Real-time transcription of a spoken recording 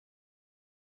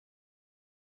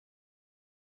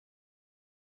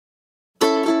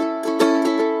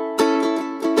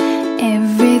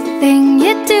Everything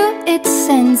you do, it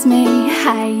sends me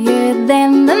higher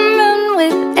than the moon.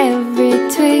 With every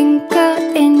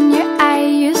twinkle in your eye,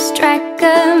 you strike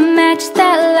a match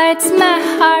that lights my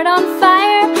heart on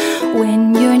fire.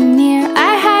 When you're near,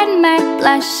 I hide my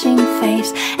blushing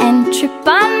face and trip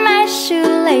on my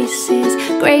shoelaces.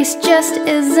 Grace just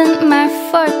isn't my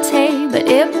forte, but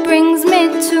it brings me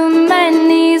to my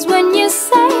knees when you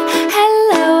say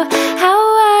hello. How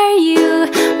are you,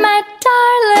 my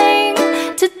darling?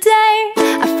 Today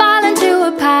I fall into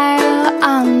a pile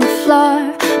on the floor.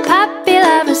 Puppy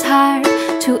love is hard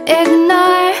to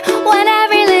ignore. When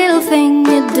every little thing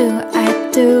you do, I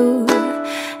do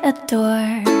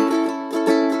adore.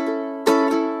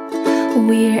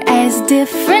 We're as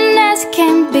different as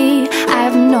can be.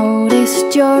 I've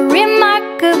noticed you're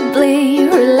remarkably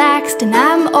relaxed and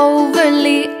I'm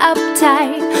overly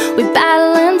uptight. We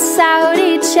balance out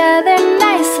each other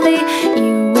nicely.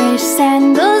 You wear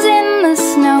sandals in the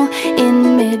snow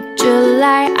in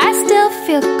mid-July. I still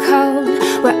feel cold.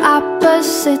 We're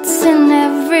opposites in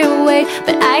every way,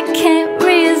 but I can't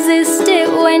resist it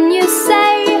when you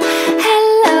say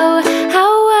hello.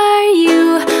 How are you,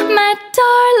 my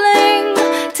darling?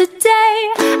 Today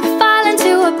I fall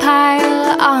into a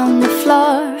pile on the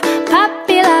floor.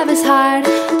 Puppy love is hard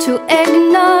to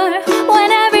ignore. When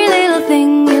every little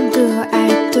thing you do, I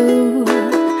do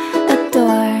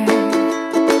adore.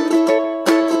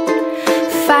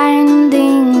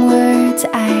 Finding words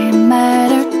I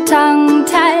mutter,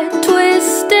 tongue-tied,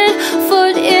 twisted,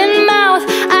 foot in mouth,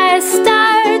 I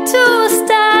start to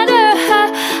stutter.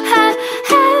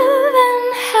 Heaven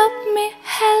help me,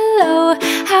 hello.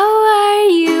 How are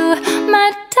you, my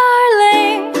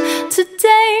darling?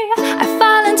 Today I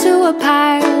fall into a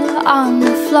pile on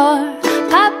the floor.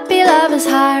 Puppy love is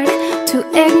hard to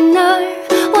ignore.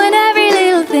 When every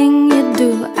little thing you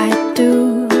do, I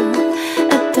do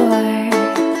adore.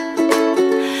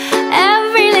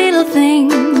 Every little thing,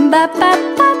 ba ba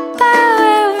ba ba.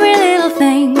 Every little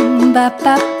thing, ba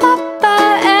ba ba ba.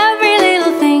 Every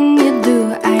little thing you do,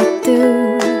 I do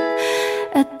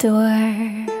adore.